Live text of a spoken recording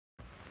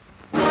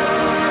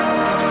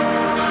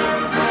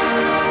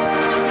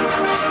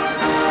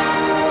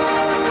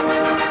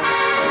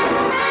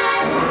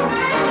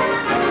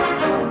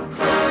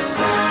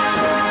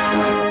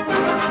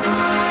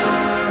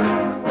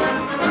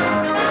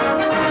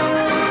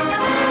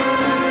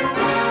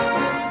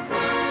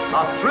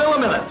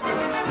minute,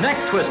 neck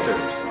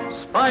twisters,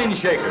 spine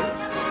shakers.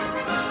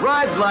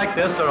 Rides like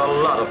this are a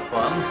lot of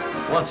fun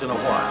once in a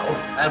while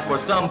and for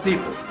some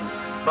people.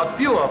 But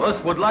few of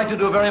us would like to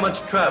do very much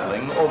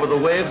traveling over the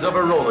waves of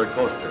a roller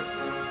coaster.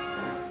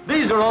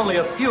 These are only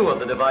a few of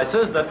the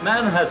devices that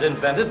man has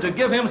invented to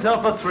give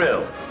himself a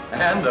thrill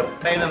and a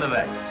pain in the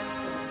neck.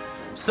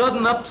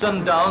 Sudden ups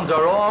and downs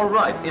are all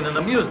right in an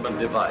amusement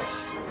device,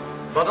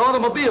 but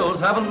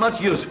automobiles haven't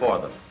much use for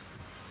them.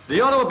 The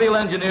automobile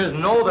engineers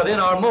know that in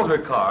our motor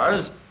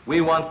cars,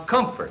 we want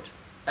comfort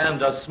and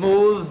a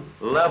smooth,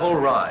 level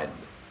ride.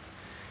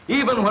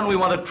 Even when we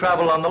want to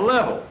travel on the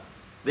level,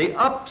 the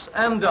ups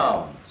and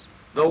downs,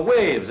 the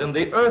waves in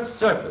the Earth's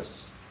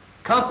surface,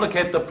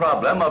 complicate the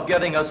problem of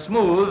getting a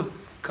smooth,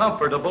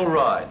 comfortable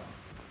ride.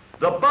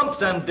 The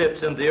bumps and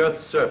dips in the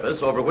Earth's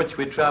surface over which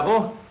we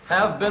travel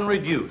have been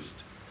reduced.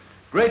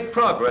 Great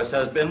progress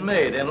has been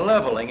made in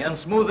leveling and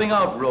smoothing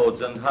out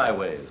roads and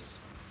highways.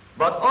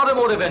 But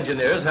automotive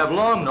engineers have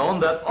long known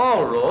that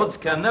all roads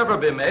can never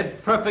be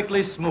made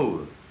perfectly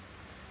smooth.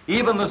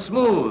 Even the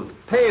smooth,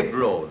 paved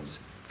roads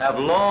have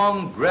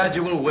long,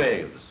 gradual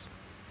waves,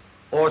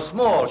 or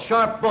small,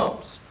 sharp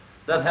bumps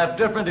that have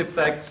different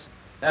effects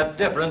at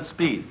different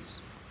speeds.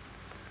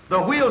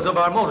 The wheels of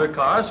our motor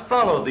cars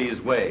follow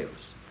these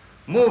waves,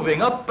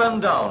 moving up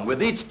and down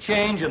with each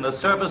change in the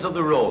surface of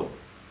the road.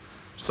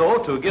 So,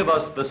 to give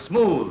us the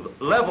smooth,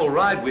 level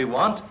ride we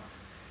want,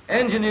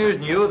 engineers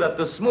knew that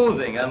the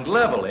smoothing and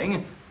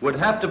leveling would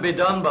have to be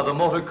done by the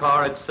motor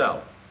car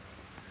itself.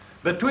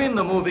 Between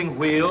the moving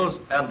wheels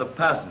and the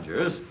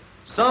passengers,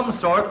 some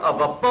sort of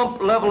a bump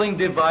leveling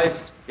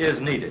device is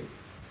needed.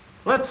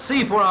 Let's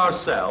see for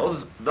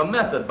ourselves the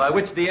method by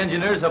which the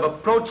engineers have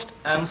approached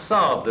and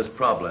solved this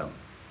problem.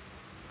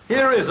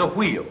 Here is a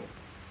wheel,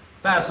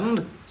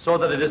 fastened so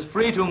that it is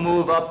free to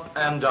move up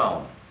and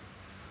down.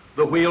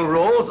 The wheel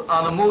rolls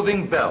on a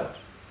moving belt,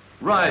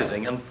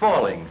 rising and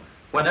falling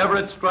whenever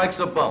it strikes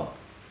a bump.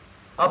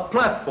 A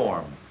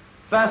platform,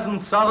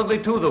 fastened solidly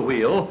to the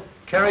wheel,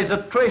 carries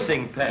a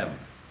tracing pen,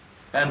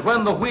 and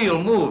when the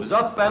wheel moves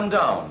up and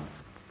down,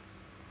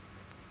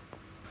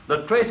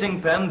 the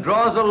tracing pen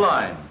draws a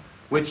line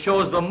which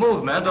shows the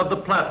movement of the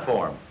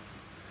platform.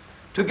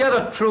 To get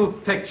a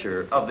true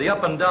picture of the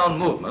up and down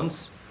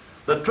movements,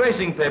 the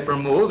tracing paper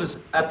moves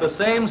at the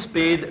same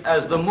speed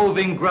as the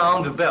moving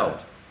ground belt.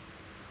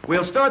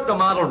 We'll start the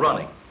model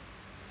running.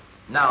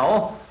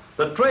 Now,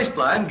 the traced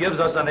line gives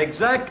us an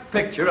exact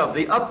picture of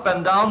the up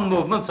and down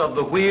movements of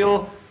the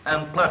wheel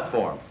and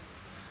platform.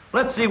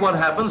 Let's see what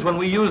happens when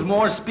we use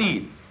more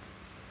speed.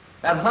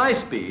 At high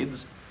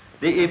speeds,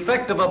 the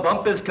effect of a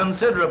bump is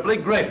considerably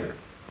greater.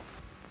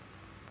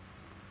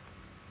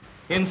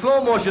 In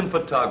slow motion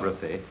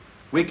photography,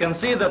 we can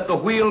see that the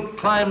wheel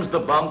climbs the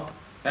bump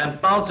and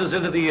bounces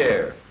into the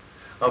air.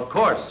 Of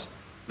course,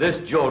 this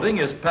jolting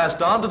is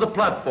passed on to the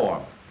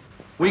platform.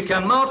 We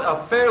can mount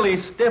a fairly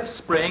stiff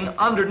spring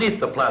underneath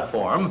the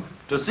platform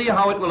to see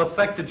how it will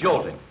affect the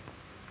jolting.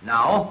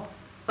 Now,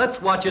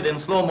 let's watch it in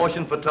slow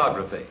motion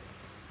photography.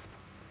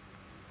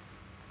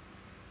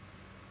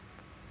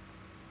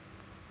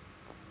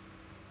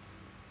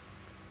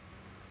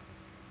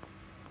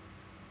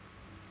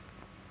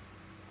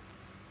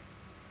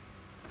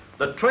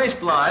 The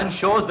traced line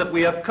shows that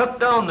we have cut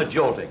down the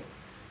jolting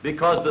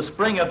because the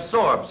spring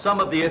absorbs some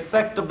of the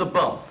effect of the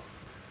bump.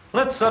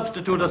 Let's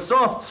substitute a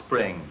soft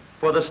spring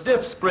for the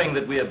stiff spring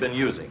that we have been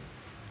using.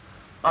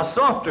 A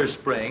softer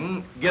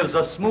spring gives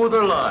a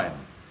smoother line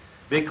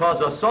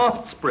because a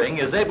soft spring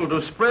is able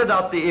to spread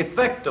out the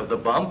effect of the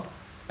bump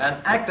and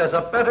act as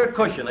a better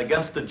cushion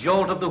against the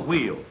jolt of the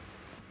wheel.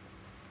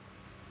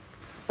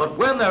 But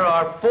when there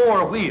are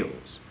 4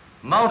 wheels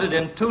mounted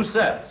in 2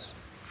 sets,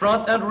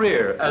 front and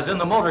rear, as in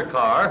the motor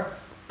car,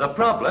 the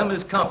problem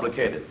is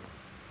complicated.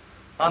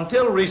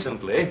 Until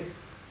recently,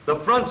 the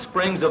front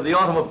springs of the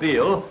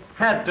automobile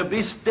had to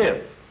be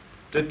stiff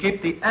to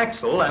keep the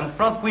axle and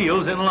front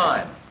wheels in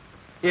line.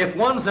 If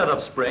one set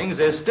of springs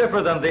is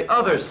stiffer than the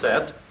other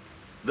set,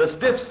 the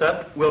stiff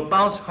set will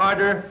bounce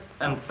harder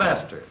and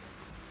faster.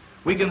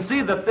 We can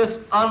see that this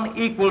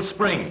unequal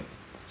springing,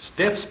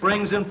 stiff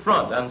springs in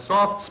front and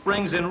soft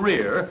springs in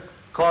rear,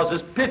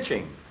 causes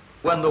pitching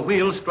when the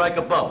wheels strike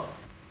a bump.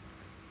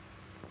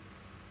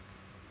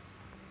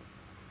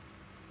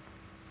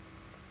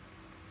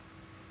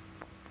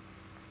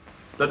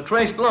 The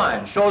traced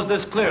line shows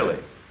this clearly.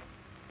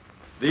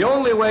 The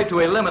only way to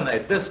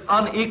eliminate this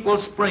unequal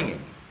springing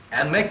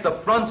and make the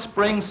front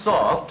springs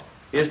soft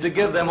is to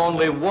give them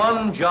only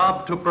one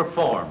job to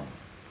perform,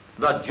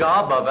 the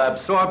job of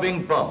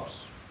absorbing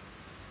bumps.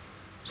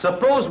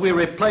 Suppose we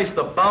replace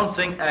the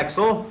bouncing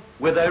axle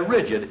with a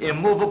rigid,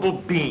 immovable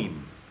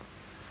beam.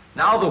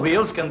 Now the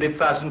wheels can be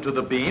fastened to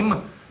the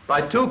beam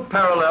by 2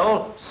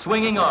 parallel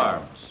swinging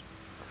arms.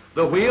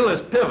 The wheel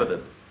is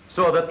pivoted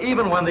so that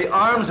even when the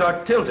arms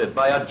are tilted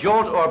by a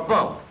jolt or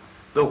bump,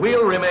 the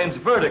wheel remains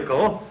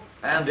vertical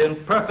and in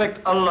perfect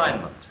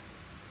alignment.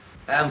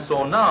 And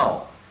so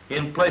now,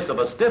 in place of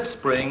a stiff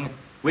spring,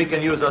 we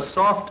can use a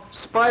soft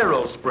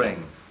spiral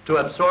spring to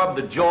absorb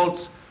the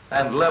jolts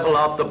and level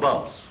out the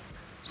bumps.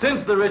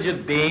 Since the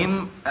rigid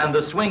beam and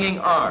the swinging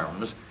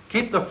arms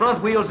keep the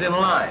front wheels in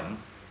line,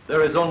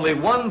 there is only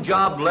one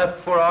job left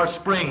for our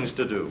springs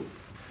to do.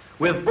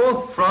 With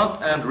both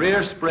front and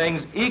rear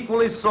springs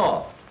equally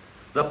soft,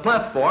 the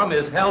platform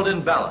is held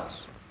in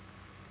balance.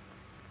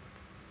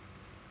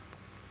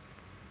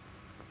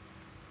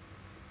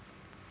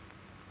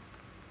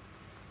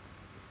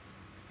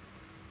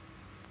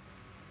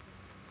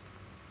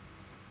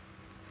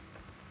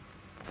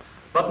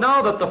 But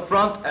now that the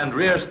front and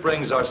rear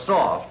springs are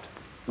soft,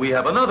 we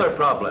have another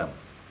problem.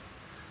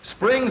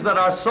 Springs that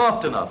are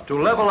soft enough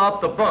to level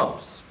out the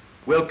bumps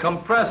will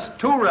compress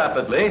too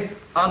rapidly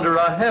under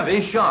a heavy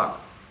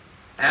shock.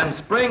 And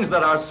springs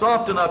that are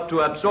soft enough to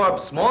absorb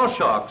small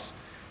shocks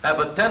have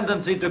a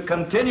tendency to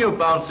continue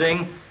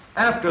bouncing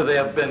after they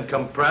have been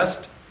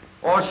compressed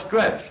or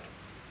stretched.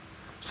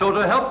 So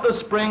to help the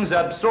springs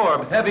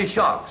absorb heavy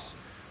shocks,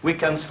 we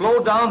can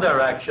slow down their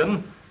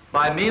action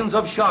by means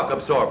of shock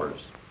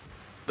absorbers.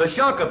 The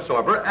shock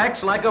absorber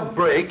acts like a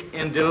brake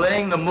in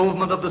delaying the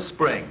movement of the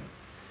spring,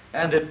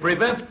 and it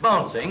prevents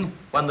bouncing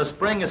when the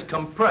spring is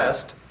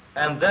compressed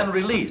and then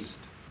released.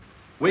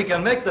 We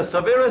can make the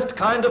severest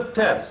kind of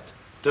test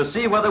to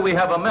see whether we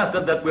have a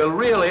method that will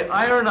really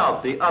iron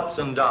out the ups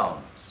and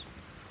downs.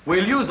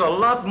 We'll use a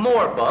lot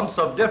more bumps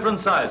of different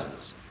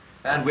sizes,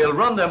 and we'll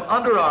run them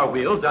under our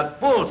wheels at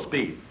full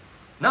speed.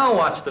 Now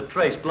watch the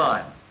traced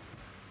line.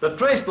 The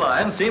traced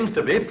line seems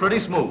to be pretty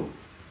smooth.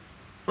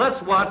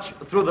 Let's watch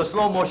through the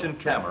slow motion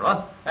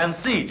camera and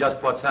see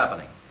just what's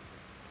happening.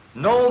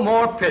 No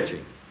more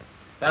pitching,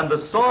 and the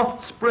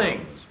soft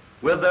springs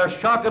with their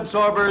shock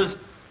absorbers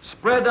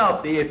spread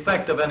out the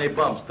effect of any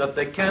bumps that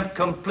they can't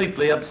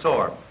completely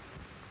absorb.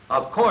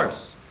 Of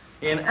course,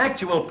 in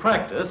actual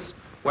practice,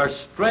 where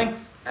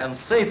strength and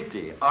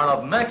safety are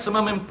of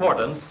maximum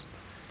importance,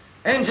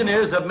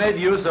 engineers have made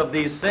use of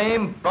these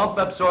same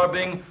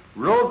bump-absorbing,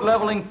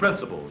 road-leveling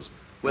principles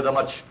with a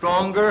much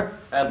stronger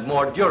and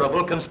more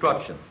durable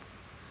construction.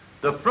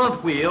 The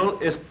front wheel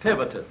is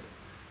pivoted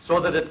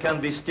so that it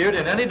can be steered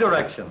in any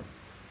direction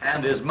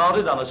and is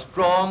mounted on a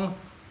strong,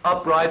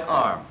 upright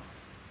arm.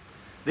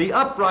 The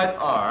upright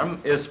arm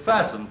is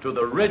fastened to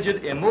the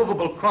rigid,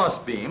 immovable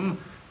crossbeam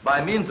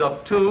by means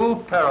of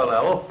two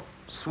parallel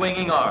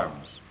swinging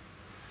arms.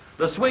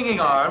 The swinging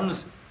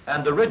arms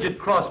and the rigid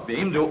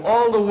crossbeam do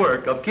all the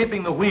work of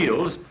keeping the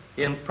wheels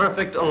in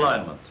perfect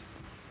alignment.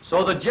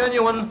 So the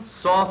genuine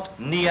soft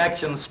knee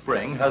action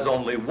spring has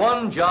only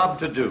one job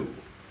to do: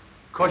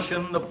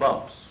 cushion the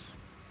bumps.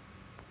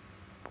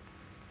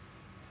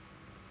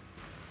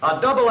 A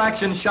double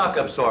action shock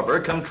absorber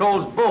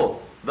controls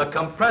both the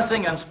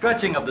compressing and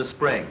stretching of the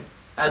spring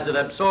as it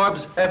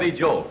absorbs heavy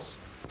jolts.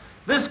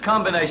 This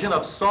combination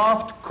of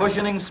soft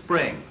cushioning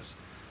springs,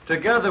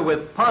 together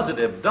with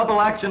positive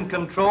double action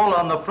control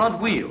on the front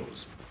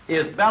wheels,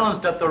 is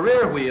balanced at the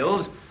rear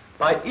wheels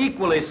by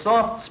equally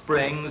soft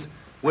springs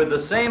with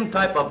the same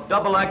type of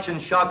double action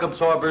shock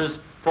absorbers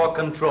for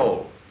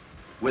control.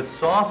 With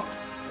soft,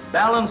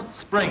 balanced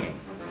springing,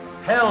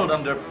 held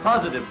under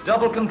positive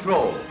double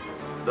control,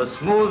 the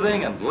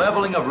smoothing and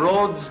leveling of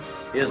roads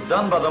is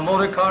done by the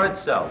motor car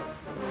itself.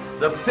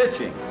 The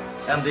pitching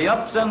and the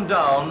ups and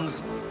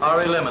downs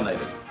are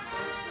eliminated.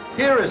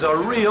 Here is a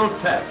real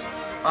test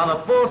on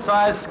a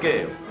full-size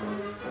scale.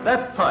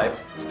 That pipe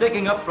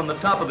sticking up from the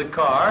top of the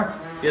car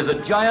is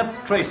a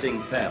giant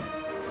tracing pen.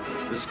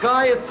 The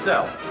sky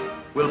itself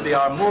will be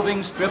our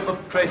moving strip of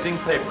tracing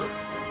paper.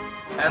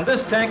 And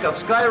this tank of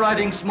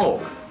skywriting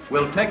smoke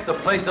will take the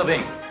place of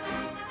ink.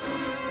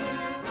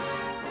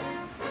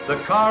 The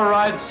car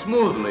rides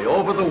smoothly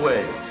over the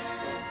waves,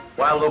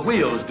 while the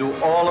wheels do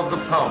all of the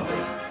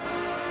pounding.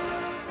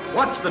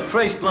 Watch the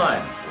traced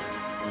line.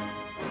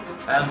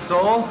 And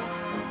so,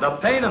 the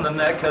pain in the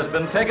neck has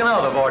been taken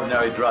out of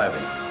ordinary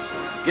driving,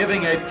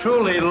 giving a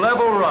truly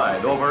level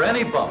ride over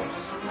any bumps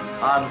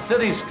on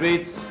city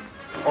streets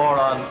or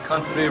on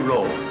country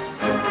roads.